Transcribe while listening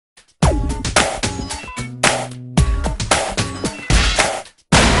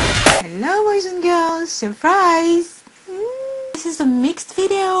Surprise! This is a mixed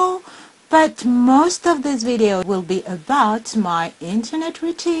video, but most of this video will be about my internet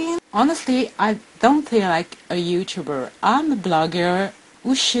routine. Honestly, I don't feel like a YouTuber. I'm a blogger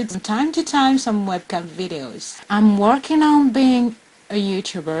who shoots from time to time some webcam videos. I'm working on being a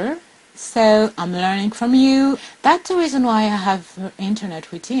YouTuber, so I'm learning from you. That's the reason why I have an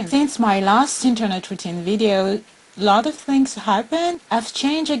internet routine. Since my last internet routine video, a lot of things happened. I've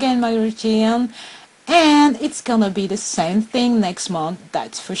changed again my routine, and it's gonna be the same thing next month,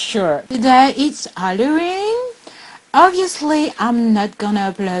 that's for sure. Today it's Halloween. Obviously, I'm not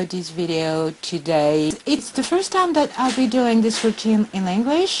gonna upload this video today. It's the first time that I'll be doing this routine in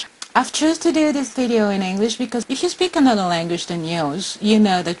English. I've chosen to do this video in English because if you speak another language than yours, you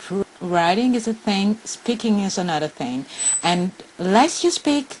know that writing is a thing, speaking is another thing. And less you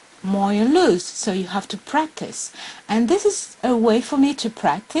speak, more you lose, so you have to practice. And this is a way for me to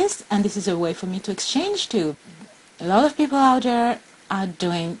practice, and this is a way for me to exchange too. A lot of people out there are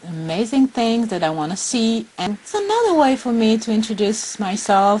doing amazing things that I want to see, and it's another way for me to introduce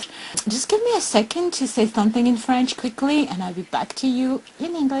myself. Just give me a second to say something in French quickly, and I'll be back to you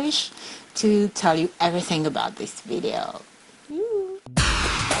in English to tell you everything about this video.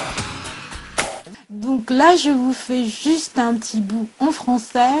 Donc là, je vous fais juste un petit bout en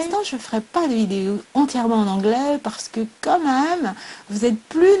français. Non, je ne ferai pas de vidéo entièrement en anglais parce que quand même, vous êtes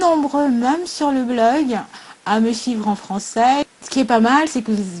plus nombreux, même sur le blog, à me suivre en français. Ce qui est pas mal, c'est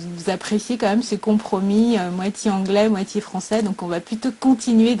que vous appréciez quand même ce compromis moitié anglais, moitié français. Donc on va plutôt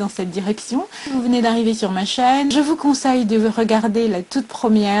continuer dans cette direction. Vous venez d'arriver sur ma chaîne. Je vous conseille de regarder la toute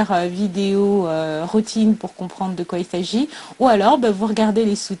première vidéo routine pour comprendre de quoi il s'agit. Ou alors vous regardez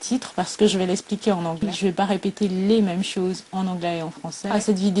les sous-titres parce que je vais l'expliquer en anglais. Je vais pas répéter les mêmes choses en anglais et en français.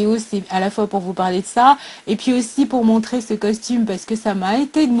 Cette vidéo, c'est à la fois pour vous parler de ça et puis aussi pour montrer ce costume parce que ça m'a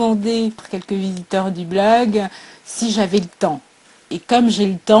été demandé par quelques visiteurs du blog si j'avais le temps. Et comme j'ai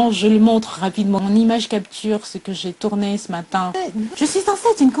le temps, je le montre rapidement. Mon image capture ce que j'ai tourné ce matin. Je suis censée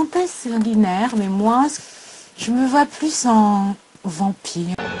être une comtesse sanguinaire, mais moi, je me vois plus en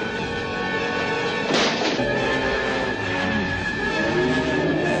vampire.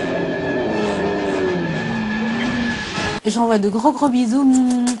 J'envoie de gros bisous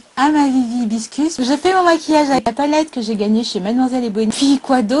à ma Vivi Hibiscus. J'ai fait mon maquillage avec la palette que j'ai gagnée chez Mademoiselle et Bonne. Puis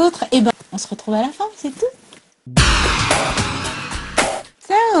quoi d'autre? Et ben, on se retrouve à la fin, c'est tout.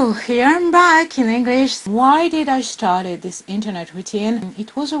 So, here I'm back in English. Why did I start this internet routine?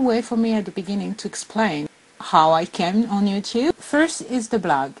 It was a way for me at the beginning to explain how I came on YouTube. First is the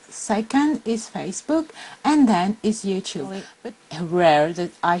blog, second is Facebook, and then is YouTube. But rare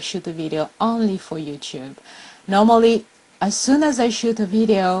that I shoot a video only for YouTube. Normally, as soon as I shoot a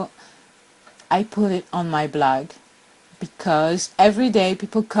video, I put it on my blog. Because every day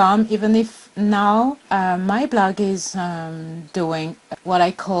people come, even if now my blog is doing what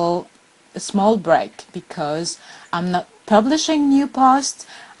I call a small break because I'm not publishing new posts,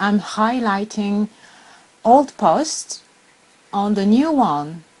 I'm highlighting old posts on the new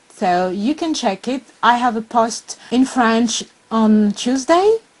one. So you can check it. I have a post in French on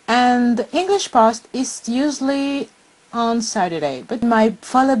Tuesday and the English post is usually on Saturday. But my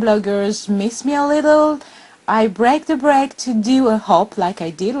fellow bloggers miss me a little. I break the break to do a hop like I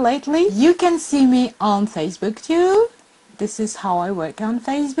did lately. You can see me on Facebook too. This is how I work on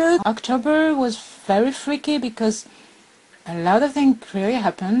Facebook. October was very freaky because a lot of things really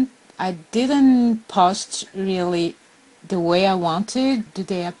happened. I didn't post really the way I wanted, the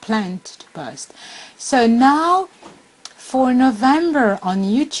day I planned to post. So now for November on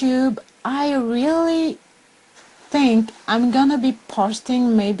YouTube, I really think I'm gonna be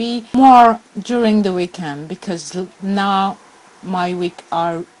posting maybe more during the weekend because now my week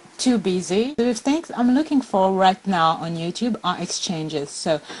are too busy. The things I'm looking for right now on YouTube are exchanges,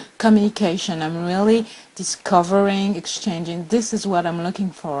 so communication. I'm really discovering, exchanging. This is what I'm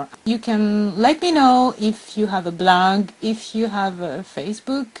looking for. You can let me know if you have a blog, if you have a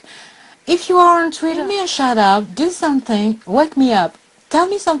Facebook, if you are on Twitter. Give me a shout out, do something, wake me up. Tell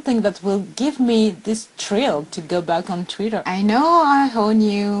me something that will give me this thrill to go back on Twitter. I know I own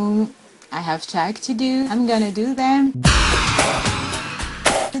you. I have tags to do. I'm gonna do them.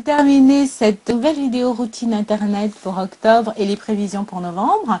 J'ai terminé cette nouvelle vidéo routine internet pour octobre et les prévisions pour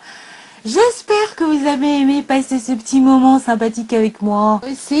novembre. J'espère que vous avez aimé passer ce petit moment sympathique avec moi.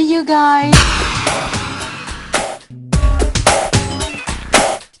 See you guys!